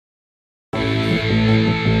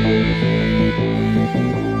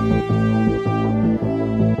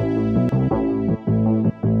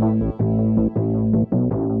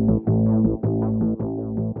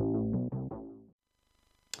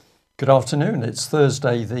Good afternoon. It's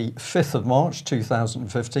Thursday, the 5th of March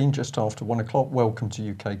 2015, just after 1 o'clock. Welcome to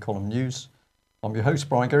UK Column News. I'm your host,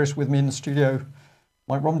 Brian Gerris. With me in the studio,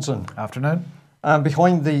 Mike Robinson. Afternoon. And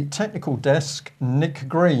behind the technical desk, Nick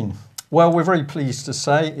Green. Well, we're very pleased to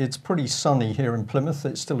say it's pretty sunny here in Plymouth.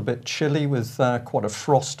 It's still a bit chilly with quite a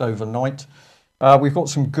frost overnight. We've got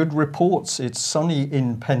some good reports. It's sunny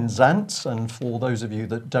in Penzance, and for those of you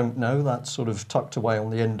that don't know, that's sort of tucked away on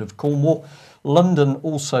the end of Cornwall. London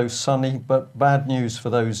also sunny, but bad news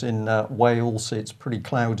for those in Wales. It's pretty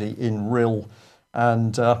cloudy in Rhyl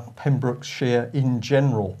and Pembrokeshire in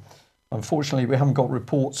general. Unfortunately, we haven't got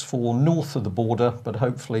reports for north of the border, but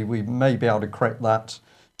hopefully we may be able to correct that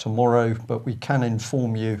tomorrow. But we can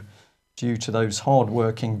inform you, due to those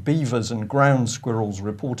hard-working beavers and ground squirrels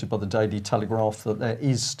reported by the Daily Telegraph, that there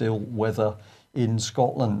is still weather in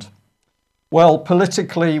Scotland. Well,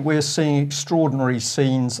 politically, we're seeing extraordinary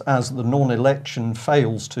scenes as the non-election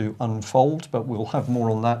fails to unfold, but we'll have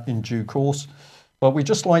more on that in due course. But we'd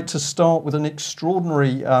just like to start with an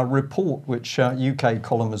extraordinary report which UK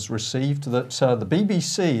Column has received, that the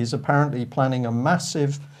BBC is apparently planning a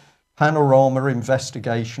massive panorama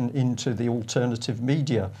investigation into the alternative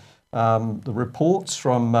media. The reports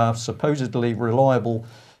from supposedly reliable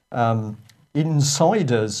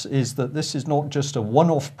insiders is that this is not just a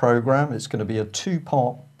one-off programme, it's going to be a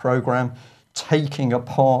two-part programme taking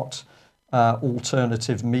apart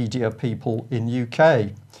alternative media people in UK.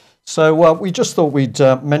 So we just thought we'd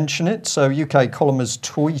mention it. So UK Column has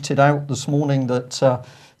tweeted out this morning that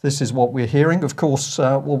this is what we're hearing. Of course,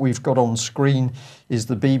 what we've got on screen is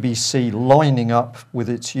the BBC lining up with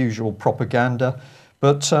its usual propaganda.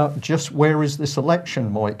 But just where is this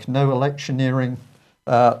election, Mike? No electioneering.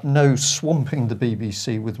 No swamping the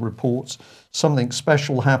BBC with reports, something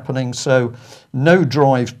special happening. So no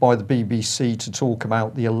drive by the BBC to talk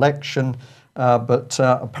about the election, but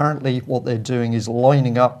apparently what they're doing is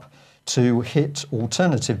lining up to hit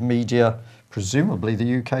alternative media, presumably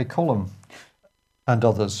the UK Column and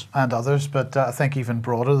others. And others, but I think even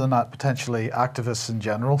broader than that, potentially activists in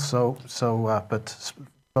general. But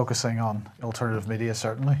focusing on alternative media,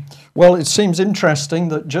 certainly. Well, it seems interesting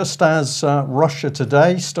that just as Russia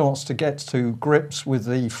today starts to get to grips with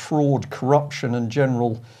the fraud, corruption and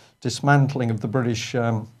general dismantling of the British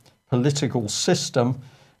political system,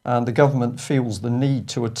 and the government feels the need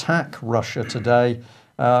to attack Russia today,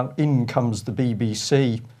 in comes the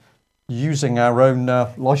BBC using our own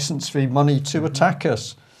licence fee money to attack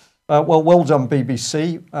us. Well done,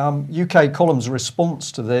 BBC. UK Column's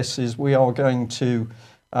response to this is we are going to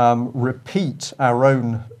repeat our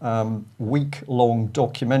own week-long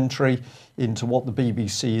documentary into what the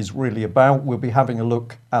BBC is really about. We'll be having a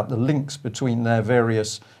look at the links between their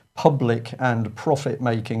various public and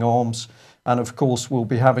profit-making arms. And of course, we'll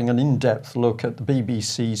be having an in-depth look at the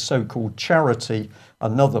BBC's so-called charity,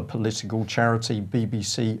 another political charity,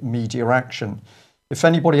 BBC Media Action. If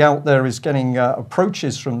anybody out there is getting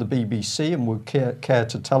approaches from the BBC and would care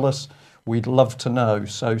to tell us, we'd love to know.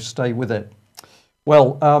 So stay with it.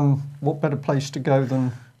 Well, what better place to go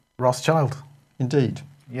than Rothschild? Indeed.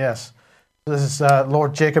 Yes. This is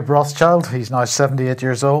Lord Jacob Rothschild. He's now 78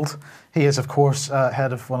 years old. He is, of course,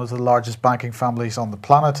 head of one of the largest banking families on the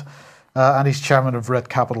planet, and he's chairman of RIT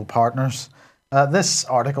Capital Partners. This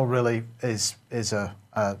article really is a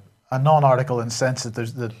non-article in the sense that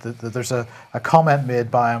there's a comment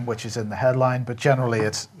made by him which is in the headline, but generally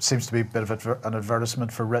it seems to be a bit of an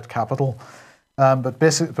advertisement for RIT Capital.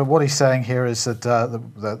 But what he's saying here is that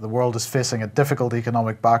the world is facing a difficult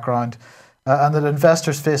economic background, and that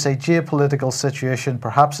investors face a geopolitical situation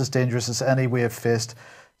perhaps as dangerous as any we have faced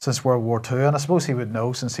since World War II. And I suppose he would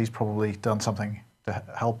know, since he's probably done something to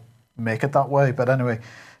help make it that way. But anyway,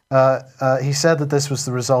 he said that this was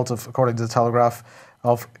the result of, according to the Telegraph,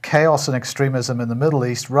 of chaos and extremism in the Middle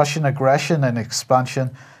East, Russian aggression and expansion,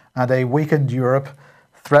 and a weakened Europe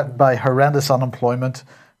threatened by horrendous unemployment,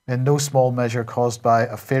 in no small measure caused by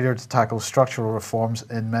a failure to tackle structural reforms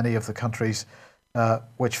in many of the countries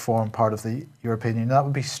which form part of the European Union. That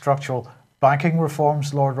would be structural banking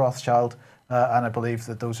reforms, Lord Rothschild, and I believe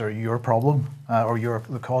that those are your problem, or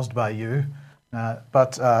caused by you,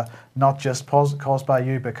 but not just caused by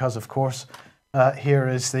you, because of course here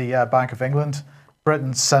is the Bank of England,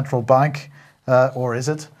 Britain's central bank, or is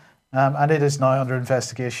it? And it is now under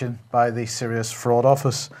investigation by the Serious Fraud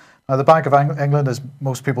Office. Now, the Bank of England, as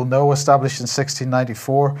most people know, established in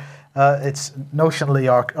 1694. It's notionally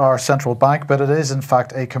our central bank, but it is in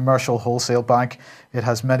fact a commercial wholesale bank. It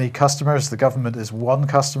has many customers. The government is one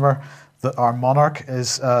customer. Our monarch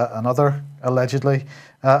is another, allegedly,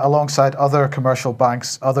 alongside other commercial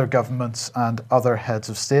banks, other governments and other heads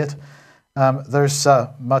of state. There's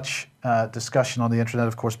much discussion on the internet,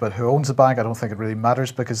 of course, about who owns the bank. I don't think it really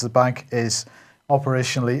matters because the bank is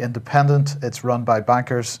operationally independent. It's run by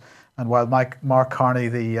bankers. And while Mark Carney,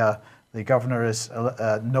 the governor, is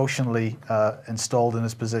notionally installed in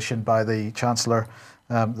his position by the Chancellor,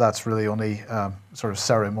 that's really only sort of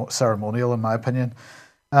ceremonial, in my opinion.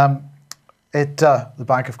 The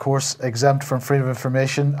bank, of course, exempt from Freedom of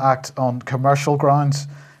Information Act on commercial grounds,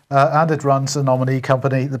 and it runs a nominee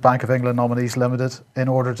company, the Bank of England Nominees Limited, in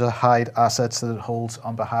order to hide assets that it holds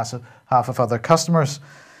on behalf of other customers.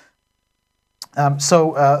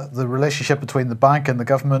 So the relationship between the bank and the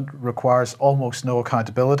government requires almost no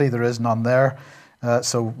accountability. There is none there.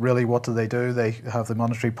 So really, what do? They have the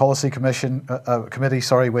Monetary Policy Committee,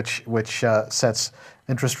 which sets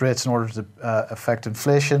interest rates in order to affect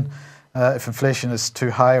inflation. If inflation is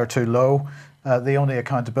too high or too low, the only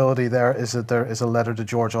accountability there is that there is a letter to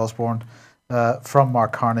George Osborne from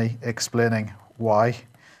Mark Carney explaining why.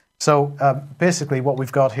 So basically what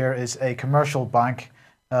we've got here is a commercial bank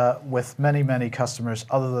with many, many customers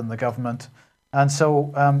other than the government. And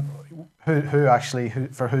so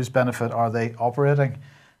for whose benefit are they operating?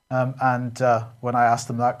 And when I asked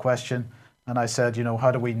them that question, and I said,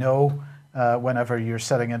 how do we know whenever you're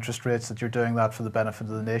setting interest rates that you're doing that for the benefit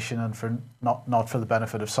of the nation and for not for the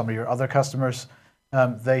benefit of some of your other customers,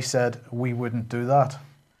 they said we wouldn't do that.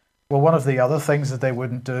 Well, one of the other things that they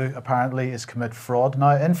wouldn't do apparently is commit fraud.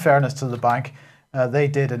 Now, in fairness to the bank, they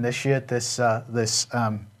did initiate this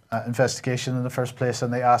investigation in the first place,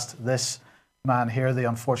 and they asked this man here, the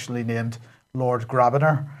unfortunately named Lord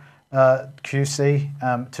Grabiner,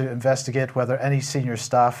 QC, to investigate whether any senior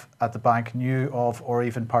staff at the bank knew of or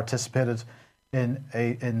even participated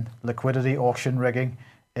in liquidity auction rigging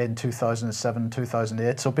in 2007,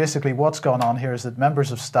 2008. So basically what's gone on here is that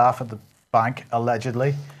members of staff at the bank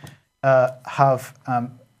allegedly have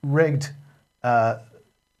rigged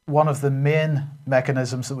one of the main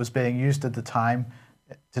mechanisms that was being used at the time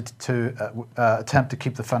to attempt to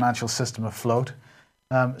keep the financial system afloat.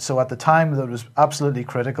 So at the time, that was absolutely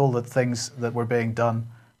critical that things that were being done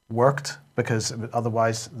worked, because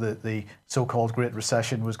otherwise the so-called Great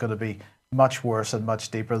Recession was going to be much worse and much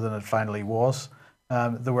deeper than it finally was.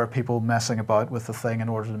 There were people messing about with the thing in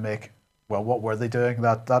order to make, well, what were they doing?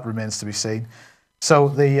 That remains to be seen. So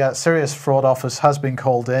the Serious Fraud Office has been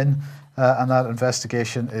called in, and that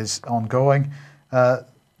investigation is ongoing.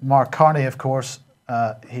 Mark Carney, of course,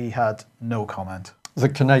 he had no comment. The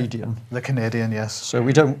Canadian. The Canadian, yes. So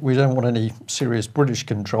we don't want any serious British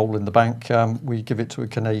control in the bank. We give it to a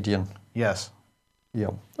Canadian. Yes.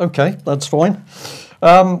 Yeah. Okay, that's fine.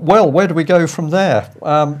 Well, where do we go from there?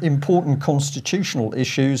 Important constitutional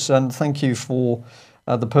issues, and thank you for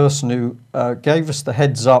the person who gave us the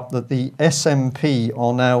heads up that the SNP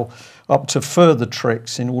are now up to further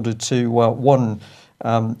tricks in order to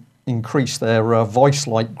increase their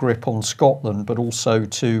vice-like grip on Scotland, but also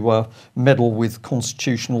to meddle with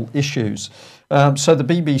constitutional issues. So the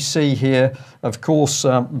BBC here, of course,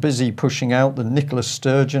 busy pushing out that Nicola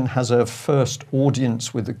Sturgeon has her first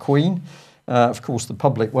audience with the Queen. Of course, the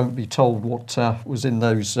public won't be told what was in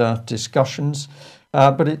those discussions,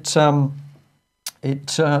 but it took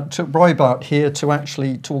Breitbart here to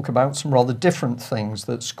actually talk about some rather different things,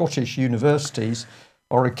 that Scottish universities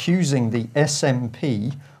are accusing the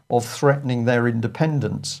SNP of threatening their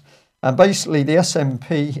independence. And basically the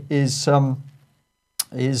SNP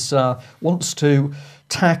wants to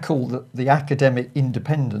tackle the academic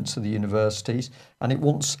independence of the universities, and it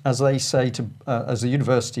wants, as they say, as the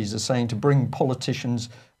universities are saying, to bring politicians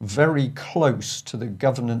very close to the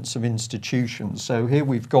governance of institutions. So here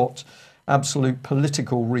we've got absolute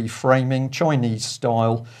political reframing, Chinese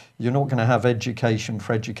style. You're not going to have education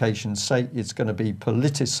for education's sake. It's going to be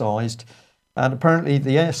politicised. And apparently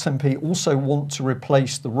the SNP also want to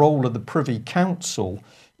replace the role of the Privy Council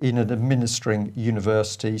in administering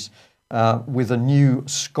universities with a new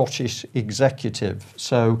Scottish executive.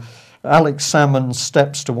 So Alex Salmond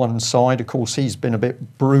steps to one side. Of course, he's been a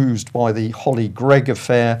bit bruised by the Holly Gregg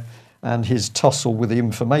affair and his tussle with the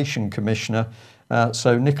Information Commissioner.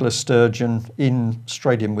 So Nicola Sturgeon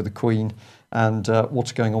straight in with the Queen, and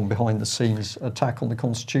what's going on behind the scenes, attack on the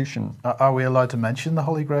Constitution. Are we allowed to mention the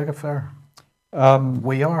Holly Gregg affair?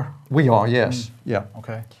 We are. We are, yes. Yeah.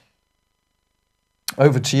 Okay.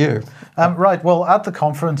 Over to you. Right. Well, at the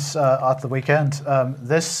conference at the weekend,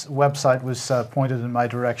 this website was pointed in my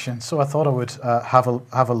direction, so I thought I would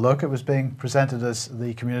have a look. It was being presented as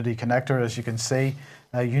the Community Connector, as you can see,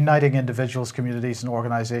 uniting individuals, communities, and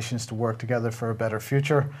organisations to work together for a better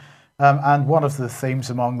future. And one of the themes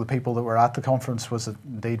among the people that were at the conference was that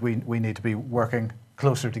indeed we need to be working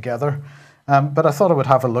closer together. But I thought I would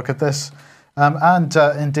have a look at this.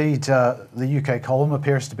 Indeed, the UK column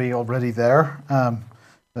appears to be already there.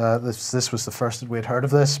 This was the first that we had heard of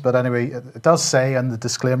this, but anyway, it does say in the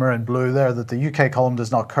disclaimer in blue there that the UK column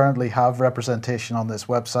does not currently have representation on this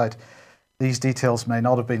website. These details may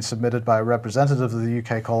not have been submitted by a representative of the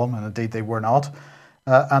UK column, and indeed they were not.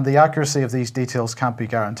 And the accuracy of these details can't be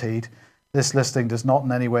guaranteed. This listing does not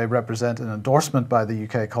in any way represent an endorsement by the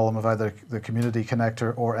UK column of either the Community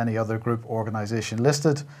Connector or any other group organisation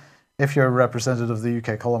listed. If you're a representative of the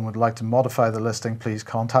UK column and would like to modify the listing, please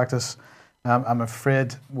contact us. I'm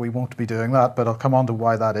afraid we won't be doing that, but I'll come on to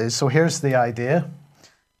why that is. So here's the idea.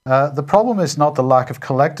 The problem is not the lack of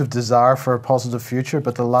collective desire for a positive future,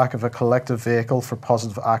 but the lack of a collective vehicle for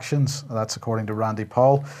positive actions. That's according to Randy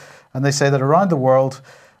Paul. And they say that around the world,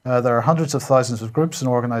 there are hundreds of thousands of groups and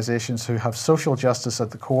organisations who have social justice at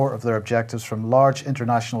the core of their objectives, from large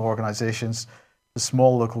international organisations to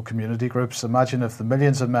small local community groups. Imagine if the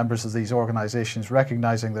millions of members of these organisations,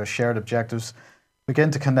 recognising their shared objectives,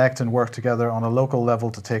 begin to connect and work together on a local level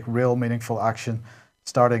to take real meaningful action,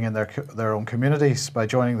 starting in their own communities. By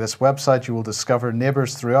joining this website, you will discover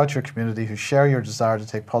neighbours throughout your community who share your desire to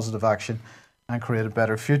take positive action and create a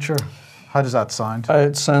better future. How does that sound?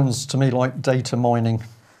 It sounds to me like data mining.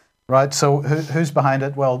 Right, so who's behind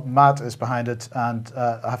it? Well, Matt is behind it, and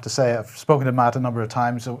I have to say I've spoken to Matt a number of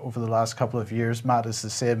times over the last couple of years. Matt is the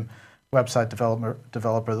same website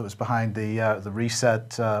developer that was behind the Reset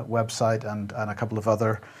website and a couple of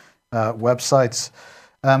other websites.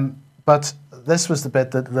 But this was the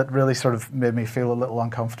bit that really sort of made me feel a little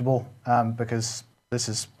uncomfortable, because this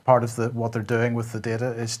is part of what they're doing with the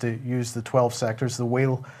data, is to use the 12 sectors, the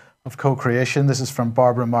wheel of co-creation. This is from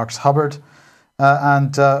Barbara Marx Hubbard.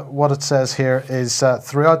 And what it says here is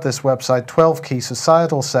throughout this website, 12 key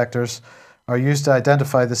societal sectors are used to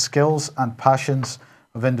identify the skills and passions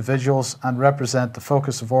of individuals and represent the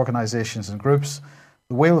focus of organisations and groups.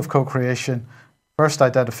 The wheel of co-creation, first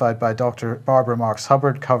identified by Dr. Barbara Marx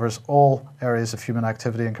Hubbard, covers all areas of human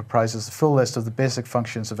activity and comprises the full list of the basic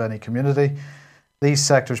functions of any community. These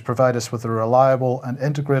sectors provide us with a reliable and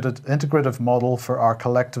integrative model for our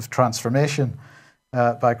collective transformation.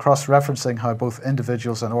 By cross-referencing how both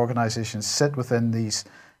individuals and organisations sit within these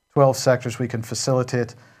 12 sectors, we can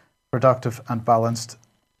facilitate productive and balanced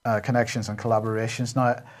connections and collaborations.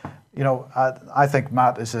 Now, you know, I think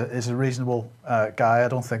Matt is a reasonable guy. I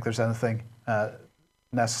don't think there's anything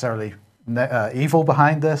necessarily evil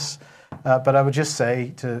behind this. But I would just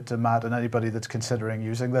say to Matt and anybody that's considering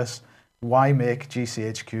using this, why make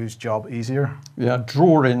GCHQ's job easier? Yeah,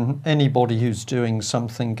 draw in anybody who's doing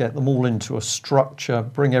something, get them all into a structure,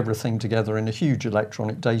 bring everything together in a huge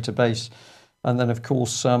electronic database. And then, of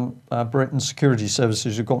course, Britain's security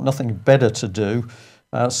services have got nothing better to do,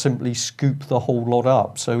 simply scoop the whole lot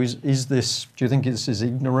up. So is this, do you think this is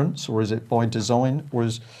ignorance, or is it by design, or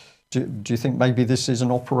do you think maybe this is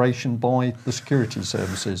an operation by the security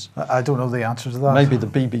services? I don't know the answer to that. Maybe the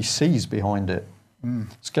BBC's behind it.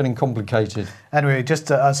 It's getting complicated. Anyway,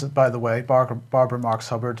 just as by the way, Barbara Marx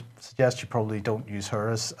Hubbard suggests you probably don't use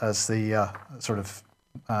her as the sort of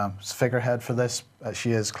figurehead for this.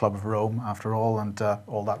 She is Club of Rome, after all, and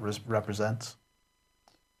all that represents.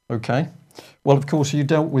 Okay. Well, of course, you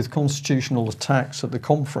dealt with constitutional attacks at the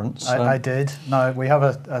conference. I did. Now, we have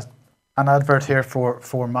an advert here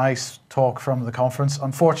for my talk from the conference.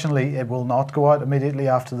 Unfortunately, it will not go out immediately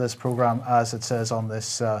after this programme, as it says on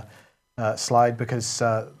this slide, because,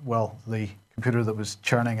 well, the computer that was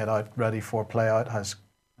churning it out ready for play out has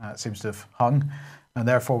seems to have hung, and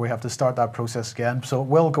therefore we have to start that process again. So it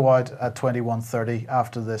will go out at 21:30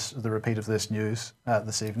 after the repeat of this news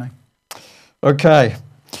this evening. Okay.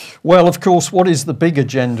 Well, of course, what is the big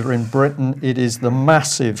agenda in Britain? It is the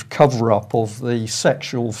massive cover-up of the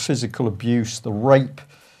sexual, physical abuse, the rape,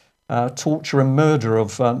 torture and murder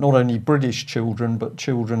of not only British children, but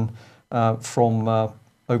children from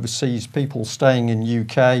overseas, people staying in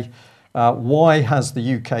UK. Why has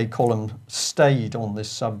the UK column stayed on this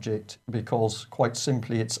subject? Because quite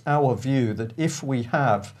simply, it's our view that if we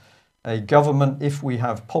have a government, if we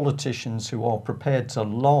have politicians who are prepared to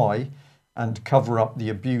lie and cover up the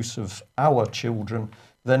abuse of our children,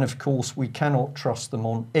 then of course we cannot trust them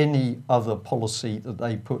on any other policy that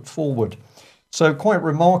they put forward. So quite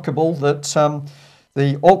remarkable that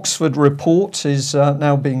the Oxford report is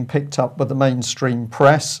now being picked up by the mainstream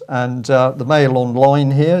press, and the Mail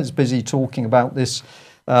Online here is busy talking about this.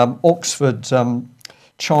 Oxford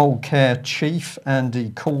childcare chief,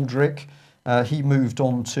 Andy Couldrick, he moved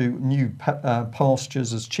on to new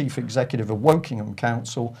pastures as chief executive of Wokingham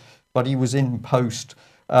Council, but he was in post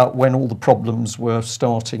when all the problems were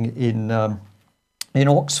starting in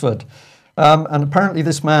Oxford. And apparently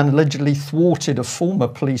this man allegedly thwarted a former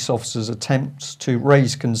police officer's attempts to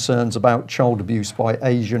raise concerns about child abuse by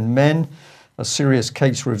Asian men. A Serious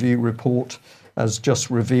Case Review report has just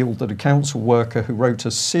revealed that a council worker who wrote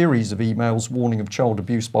a series of emails warning of child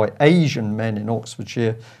abuse by Asian men in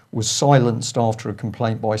Oxfordshire was silenced after a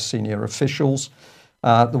complaint by senior officials.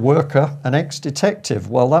 The worker, an ex-detective,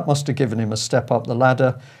 well, that must have given him a step up the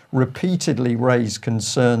ladder, repeatedly raised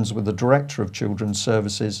concerns with the Director of Children's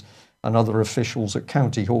Services and other officials at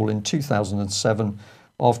County Hall in 2007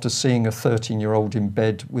 after seeing a 13-year-old in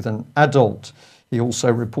bed with an adult. He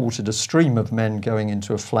also reported a stream of men going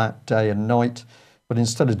into a flat day and night, but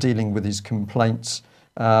instead of dealing with his complaints,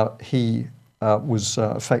 he was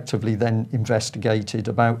effectively then investigated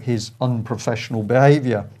about his unprofessional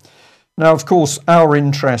behaviour. Now, of course, our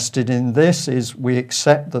interest in this is we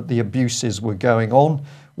accept that the abuses were going on.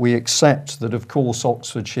 We accept that, of course,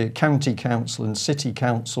 Oxfordshire County Council and City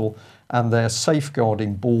Council and their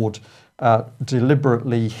safeguarding board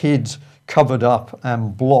deliberately hid, covered up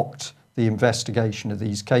and blocked the investigation of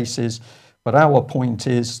these cases. But our point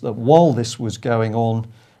is that while this was going on,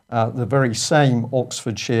 the very same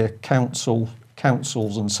Oxfordshire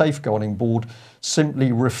councils and safeguarding board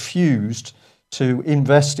simply refused to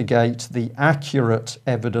investigate the accurate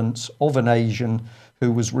evidence of an Asian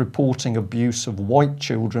who was reporting abuse of white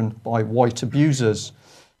children by white abusers.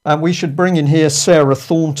 And we should bring in here Sarah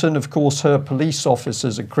Thornton. Of course, her police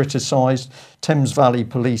officers are criticised. Thames Valley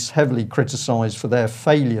Police heavily criticised for their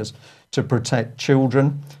failures to protect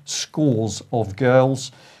children, scores of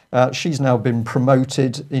girls. She's now been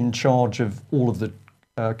promoted in charge of all of the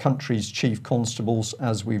country's chief constables,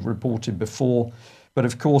 as we've reported before. But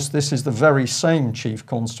of course, this is the very same chief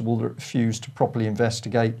constable that refused to properly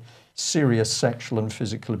investigate serious sexual and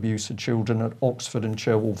physical abuse of children at Oxford and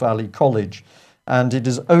Cherwell Valley College. And it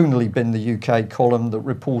has only been the UK column that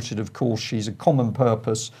reported, of course, she's a common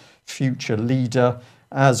purpose future leader,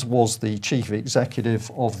 as was the chief executive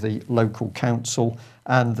of the local council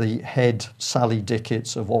and the head, Sally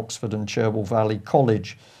Dicketts, of Oxford and Cherwell Valley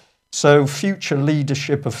College. So future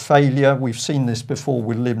leadership of failure, we've seen this before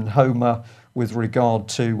with Lynn Homer with regard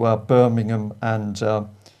to Birmingham and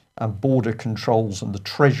border controls and the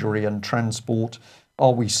Treasury and transport.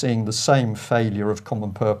 Are we seeing the same failure of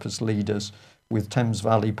common purpose leaders with Thames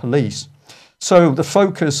Valley Police? So the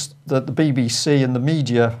focus that the BBC and the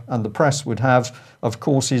media and the press would have, of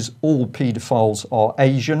course, is all paedophiles are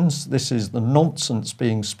Asians. This is the nonsense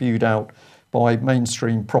being spewed out by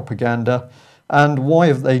mainstream propaganda. And why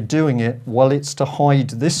are they doing it? Well, it's to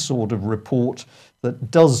hide this sort of report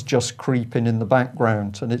that does just creep in the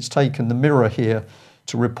background. And it's taken the Mirror here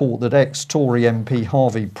to report that ex-Tory MP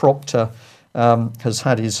Harvey Proctor has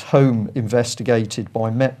had his home investigated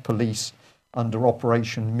by Met Police under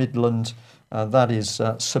Operation Midland. That is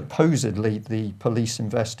supposedly the police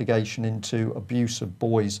investigation into abuse of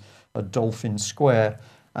boys at Dolphin Square.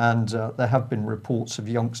 And there have been reports of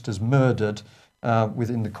youngsters murdered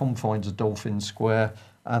within the confines of Dolphin Square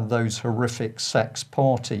and those horrific sex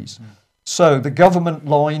parties. So the government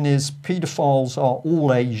line is paedophiles are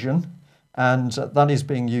all Asian, and that is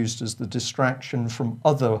being used as the distraction from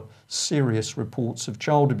other serious reports of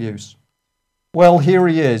child abuse. Well, here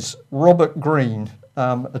he is. Robert Green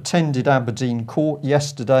attended Aberdeen Court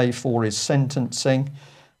yesterday for his sentencing,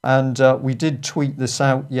 and we did tweet this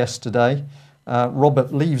out yesterday.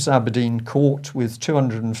 Robert leaves Aberdeen Court with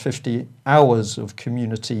 250 hours of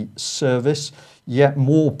community service, yet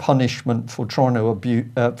more punishment for trying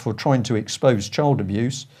to expose child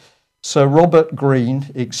abuse. So Robert Green,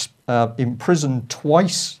 imprisoned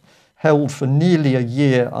twice, held for nearly a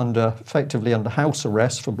year effectively under house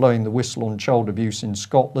arrest for blowing the whistle on child abuse in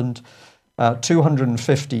Scotland,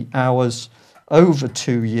 250 hours, over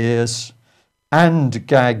 2 years, and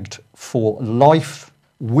gagged for life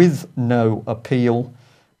with no appeal.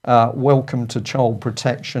 Welcome to child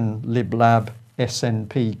protection, Lib Lab,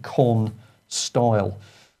 SNP con style.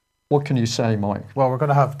 What can you say, Mike? Well, we're going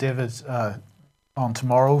to have David on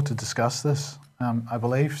tomorrow to discuss this, I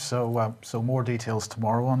believe. So more details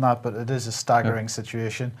tomorrow on that. But it is a staggering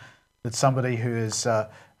situation that somebody who is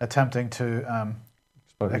attempting to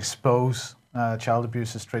expose child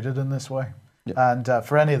abuse is treated in this way. Yeah. And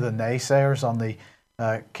for any of the naysayers on the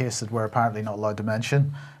case that we're apparently not allowed to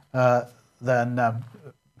mention, then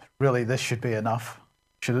really this should be enough,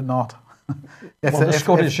 should it not? The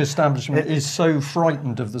Scottish establishment is so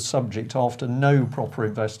frightened of the subject after no proper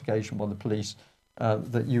investigation by the police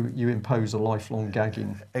that you impose a lifelong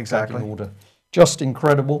gagging order. Just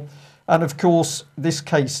incredible. And of course, this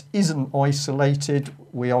case isn't isolated.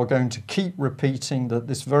 We are going to keep repeating that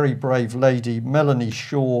this very brave lady, Melanie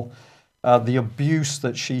Shaw, the abuse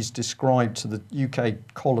that she's described to the UK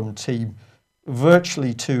column team,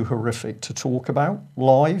 virtually too horrific to talk about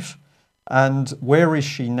live. And where is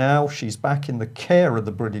she now? She's back in the care of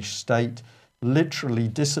the British state, literally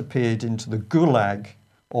disappeared into the gulag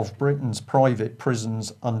of Britain's private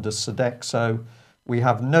prisons under Sodexo. We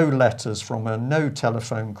have no letters from her, no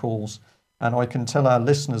telephone calls. And I can tell our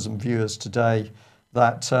listeners and viewers today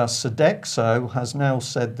that Sodexo has now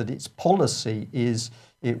said that its policy is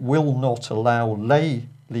it will not allow lay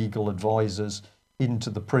legal advisors into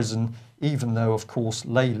the prison, even though, of course,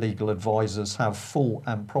 lay legal advisors have full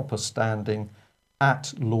and proper standing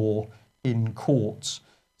at law in courts.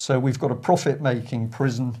 So we've got a profit-making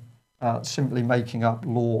prison simply making up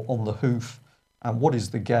law on the hoof. And what is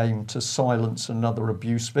the game? To silence another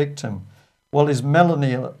abuse victim. Well, is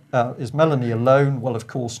Melanie alone? Well, of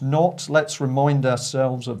course not. Let's remind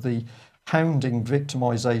ourselves of the hounding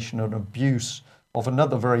victimisation and abuse of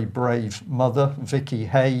another very brave mother, Vicky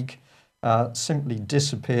Haigh, simply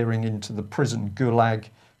disappearing into the prison gulag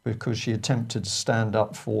because she attempted to stand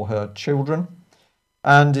up for her children.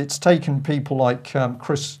 And it's taken people like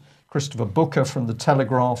Christopher Booker from The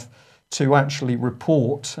Telegraph to actually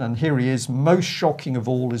report, and here he is. Most shocking of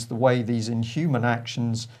all is the way these inhuman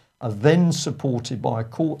actions are then supported by a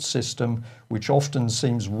court system which often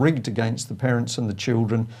seems rigged against the parents and the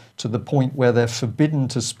children, to the point where they're forbidden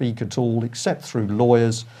to speak at all except through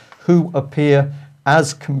lawyers who appear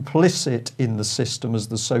as complicit in the system as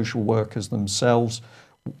the social workers themselves.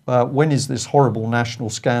 When is this horrible national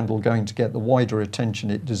scandal going to get the wider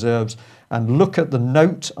attention it deserves? And look at the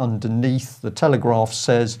note underneath. The Telegraph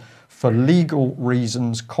says, for legal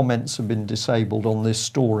reasons, comments have been disabled on this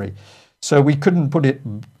story. So we couldn't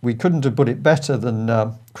have put it better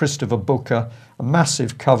than Christopher Booker. A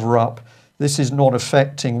massive cover-up. This is not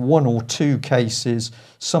affecting one or two cases.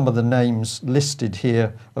 Some of the names listed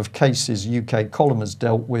here of cases UK column has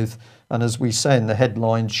dealt with, and as we say in the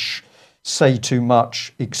headlines, say too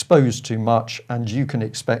much, expose too much, and you can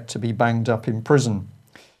expect to be banged up in prison.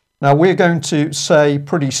 Now, we're going to say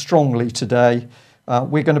pretty strongly today,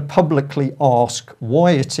 we're going to publicly ask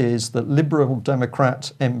why it is that Liberal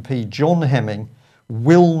Democrat MP John Hemming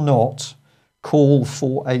will not call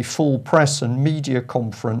for a full press and media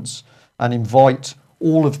conference and invite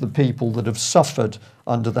all of the people that have suffered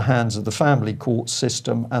under the hands of the family court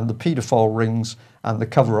system and the paedophile rings and the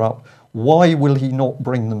cover-up. Why will he not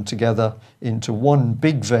bring them together into one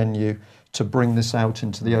big venue to bring this out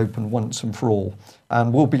into the open once and for all?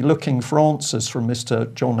 And we'll be looking for answers from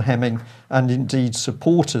Mr. John Hemming and indeed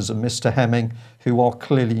supporters of Mr. Hemming who are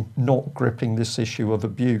clearly not gripping this issue of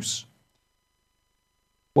abuse.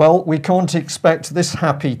 Well, we can't expect this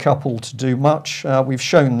happy couple to do much. We've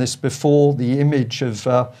shown this before, the image of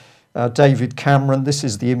David Cameron. This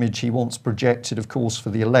is the image he wants projected, of course, for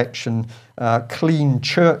the election. Clean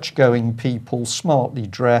church-going people, smartly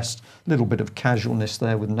dressed, a little bit of casualness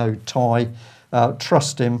there with no tie.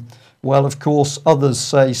 Trust him. Well, of course, others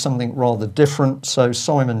say something rather different. So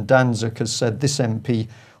Simon Danczuk has said this MP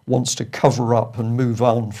wants to cover up and move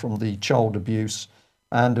on from the child abuse.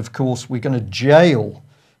 And of course, we're going to jail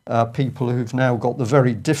people who've now got the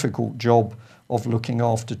very difficult job of looking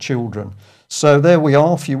after children. So there we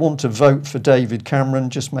are. If you want to vote for David Cameron,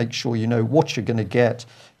 just make sure you know what you're going to get.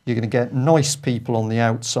 You're going to get nice people on the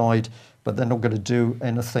outside, but they're not going to do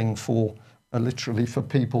anything for, literally, for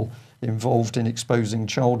people involved in exposing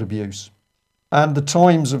child abuse. And the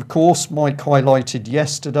Times, of course, Mike highlighted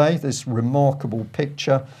yesterday this remarkable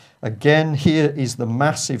picture. Again, here is the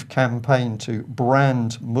massive campaign to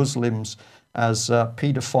brand Muslims as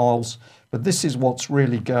paedophiles. But this is what's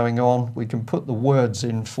really going on. We can put the words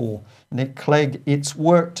in for Nick Clegg. It's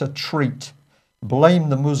worked a treat. Blame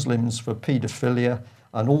the Muslims for paedophilia,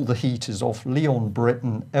 and all the heat is off Leon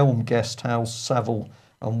Britton, Elm Guesthouse, Savile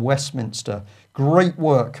and Westminster. Great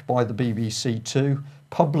work by the BBC too.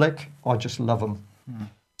 Public, I just love them.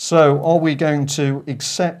 So are we going to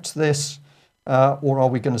accept this or are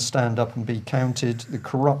we going to stand up and be counted? The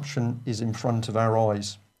corruption is in front of our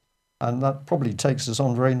eyes. And that probably takes us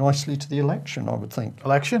on very nicely to the election, I would think.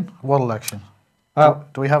 Election? What election? Do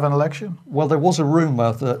we have an election? Well, there was a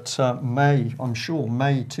rumour that May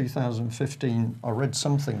 2015, I read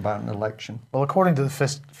something about an election. Well, according to the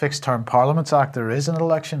Fixed Term Parliaments Act, there is an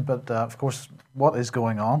election, but of course, what is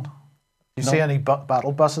going on? Do you see any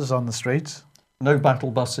battle buses on the streets? No battle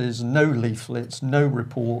buses, no leaflets, no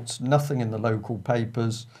reports, nothing in the local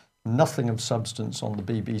papers, nothing of substance on the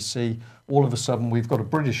BBC. All of a sudden, we've got a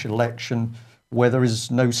British election where there is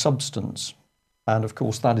no substance. And of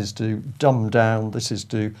course, that is to dumb down, this is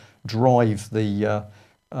to drive the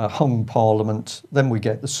hung parliament, then we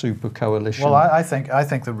get the super coalition. Well, I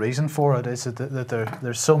think the reason for it is that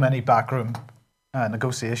there's so many backroom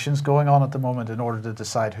negotiations going on at the moment in order to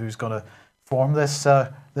decide who's going to form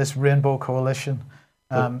this rainbow coalition,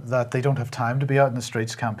 that they don't have time to be out in the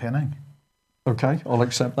streets campaigning. Okay, I'll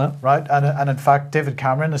accept that. Right, and in fact, David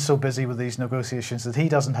Cameron is so busy with these negotiations that he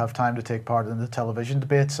doesn't have time to take part in the television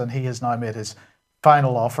debates, and he has now made his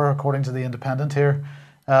final offer, according to The Independent here,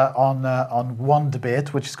 on one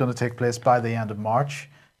debate, which is going to take place by the end of March.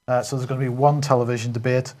 So there's going to be one television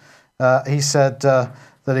debate. He said that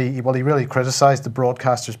he really criticised the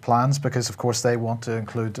broadcasters' plans because, of course, they want to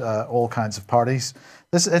include all kinds of parties.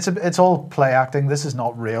 It's all play acting. This is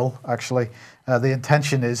not real, actually. The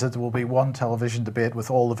intention is that there will be one television debate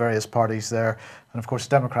with all the various parties there, and of course,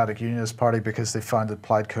 Democratic Unionist Party, because they found that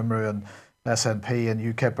Plaid Cymru and SNP and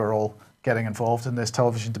UKIP are all getting involved in this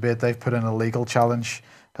television debate. They've put in a legal challenge,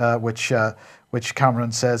 which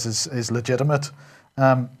Cameron says is legitimate.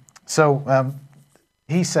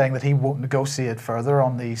 He's saying that he won't negotiate further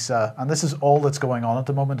on these, and this is all that's going on at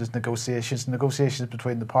the moment is negotiations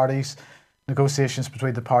between the parties, negotiations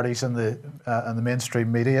between the parties and the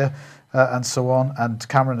mainstream media, and so on. And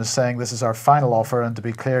Cameron is saying this is our final offer, and to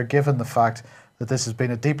be clear, given the fact that this has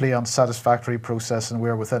been a deeply unsatisfactory process and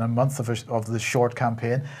we're within a month of the short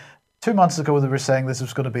campaign. 2 months ago, they were saying this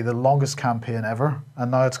was going to be the longest campaign ever,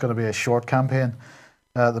 and now it's going to be a short campaign.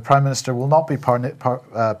 The Prime Minister will not be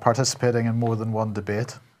participating in more than one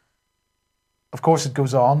debate. Of course, it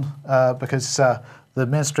goes on because the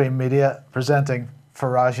mainstream media presenting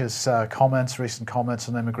Farage's recent comments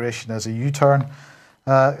on immigration as a U-turn.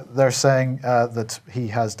 They're saying that he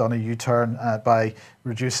has done a U-turn by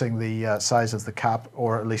reducing the size of the cap,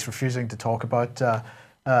 or at least refusing to talk about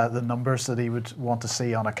the numbers that he would want to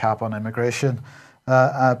see on a cap on immigration.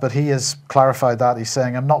 But he has clarified that. He's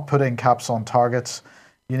saying, I'm not putting caps on targets.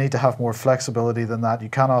 You need to have more flexibility than that. You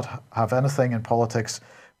cannot have anything in politics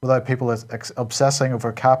without people obsessing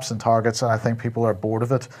over caps and targets, and I think people are bored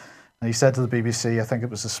of it. And he said to the BBC, I think it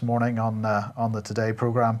was this morning on the Today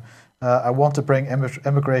programme, I want to bring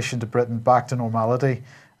immigration to Britain back to normality,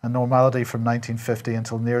 and normality from 1950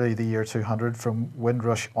 until nearly the year 200. From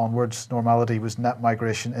Windrush onwards, normality was net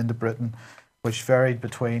migration into Britain, which varied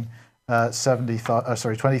between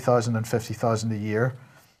 20,000 and 50,000 a year.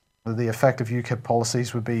 The effect of UKIP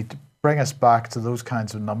policies would be to bring us back to those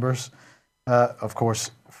kinds of numbers. Of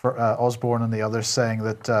course, for Osborne and the others saying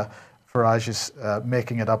that Farage is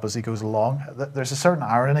making it up as he goes along. There's a certain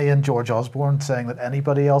irony in George Osborne saying that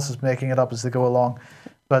anybody else is making it up as they go along.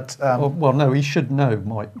 But well, no, he should know,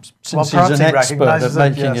 Mike. Since he's an expert at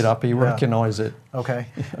making it up, he recognises it. Okay.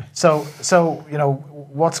 So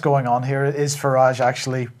what's going on here? Is Farage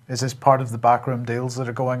actually, is this part of the backroom deals that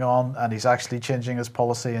are going on, and he's actually changing his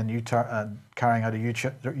policy and carrying out a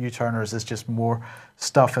U-turn, or is this just more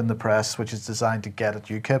stuff in the press which is designed to get at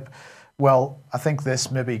UKIP? Well, I think this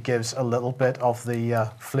maybe gives a little bit of the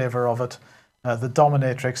flavour of it. The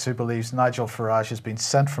dominatrix who believes Nigel Farage has been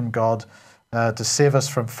sent from God to save us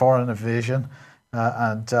from foreign invasion,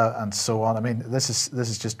 and so on. I mean, this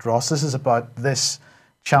is just dross. This is about this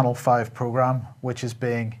Channel 5 programme, which is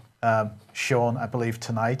being shown, I believe,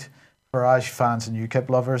 tonight. Farage fans and UKIP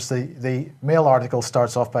lovers. The Mail article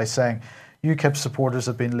starts off by saying, UKIP supporters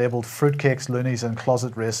have been labelled fruitcakes, loonies and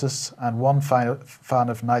closet racists, and one fan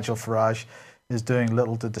of Nigel Farage is doing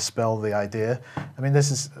little to dispel the idea. I mean,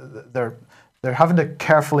 this is they're having to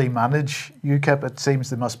carefully manage UKIP. It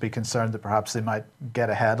seems they must be concerned that perhaps they might get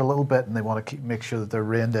ahead a little bit, and they want to make sure that they're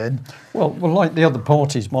reined in. Well, like the other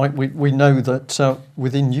parties, Mike, we know that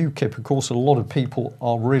within UKIP, of course, a lot of people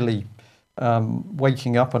are really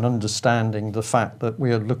waking up and understanding the fact that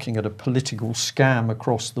we are looking at a political scam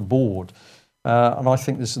across the board. And I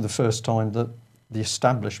think this is the first time that the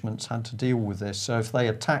establishment's had to deal with this. So if they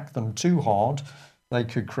attack them too hard, they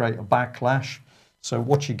could create a backlash. So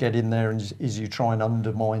what you get in there is you try and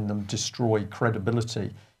undermine them, destroy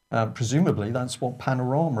credibility. Presumably that's what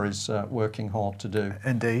Panorama is working hard to do.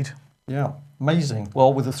 Indeed. Yeah, amazing.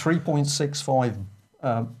 Well, with a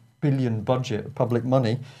 3.65 billion budget of public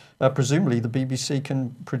money, presumably the BBC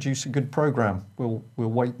can produce a good programme. We'll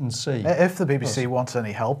wait and see. If the BBC wants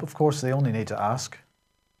any help, of course, they only need to ask.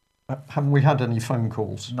 Haven't we had any phone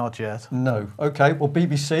calls? Not yet. No. Okay, well,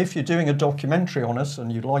 BBC, if you're doing a documentary on us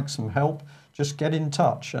and you'd like some help, just get in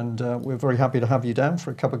touch, and we're very happy to have you down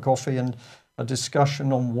for a cup of coffee and a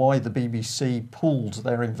discussion on why the BBC pulled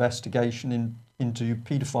their investigation into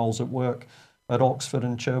paedophiles at work at Oxford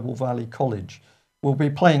and Cherwell Valley College. We'll be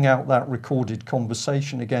playing out that recorded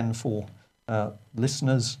conversation again for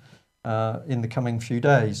listeners. in the coming few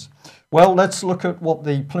days. Well, let's look at what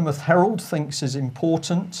the Plymouth Herald thinks is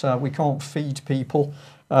important. We can't feed people,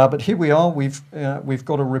 but here we are. We've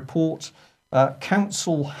got a report.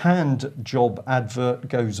 Council hand job advert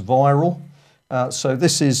goes viral. So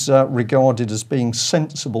this is regarded as being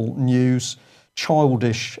sensible news,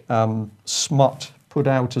 childish smut put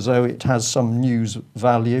out as though it has some news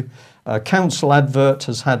value. Council advert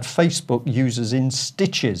has had Facebook users in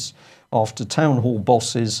stitches after town hall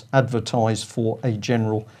bosses advertise for a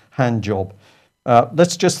general hand job.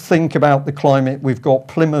 Let's just think about the climate. We've got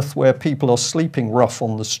Plymouth where people are sleeping rough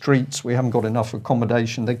on the streets. We haven't got enough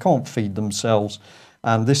accommodation. They can't feed themselves.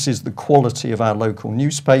 And this is the quality of our local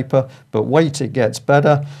newspaper. But wait, it gets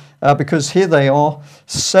better because here they are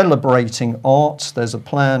celebrating art. There's a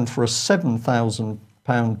plan for a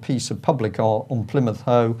 £7,000 piece of public art on Plymouth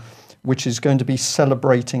Hoe, which is going to be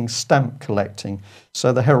celebrating stamp collecting.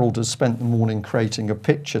 So the Herald has spent the morning creating a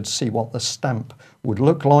picture to see what the stamp would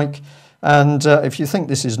look like. And if you think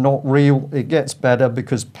this is not real, it gets better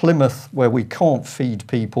because Plymouth, where we can't feed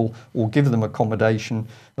people or give them accommodation,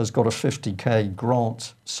 has got a 50k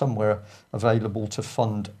grant somewhere available to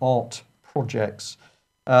fund art projects.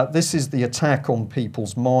 This is the attack on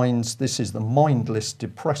people's minds. This is the mindless,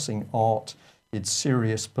 depressing art. It's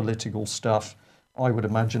serious political stuff. I would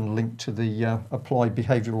imagine linked to the Applied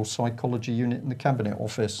Behavioural Psychology unit in the Cabinet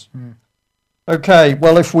Office. Okay,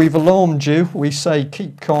 well, if we've alarmed you, we say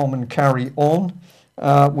keep calm and carry on.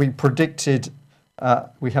 We have predicted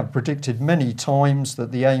many times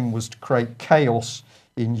that the aim was to create chaos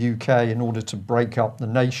in UK in order to break up the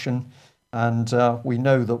nation. And we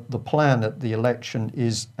know that the plan at the election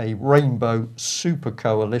is a rainbow super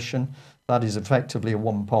coalition. That is effectively a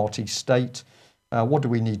one-party state. What do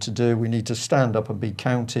we need to do? We need to stand up and be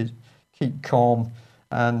counted, keep calm,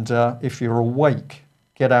 and if you're awake,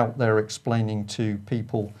 get out there explaining to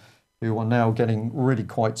people who are now getting really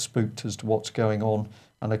quite spooked as to what's going on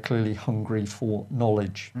and are clearly hungry for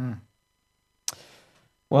knowledge.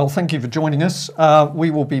 Well, thank you for joining us.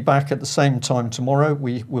 We will be back at the same time tomorrow.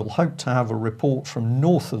 We will hope to have a report from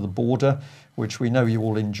north of the border, which we know you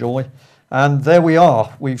will enjoy. And there we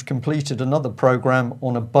are. We've completed another programme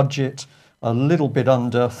on a budget a little bit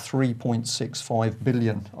under 3.65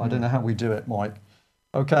 billion. I don't know how we do it, Mike.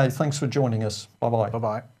 Okay, thanks for joining us. Bye-bye.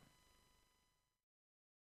 Bye-bye.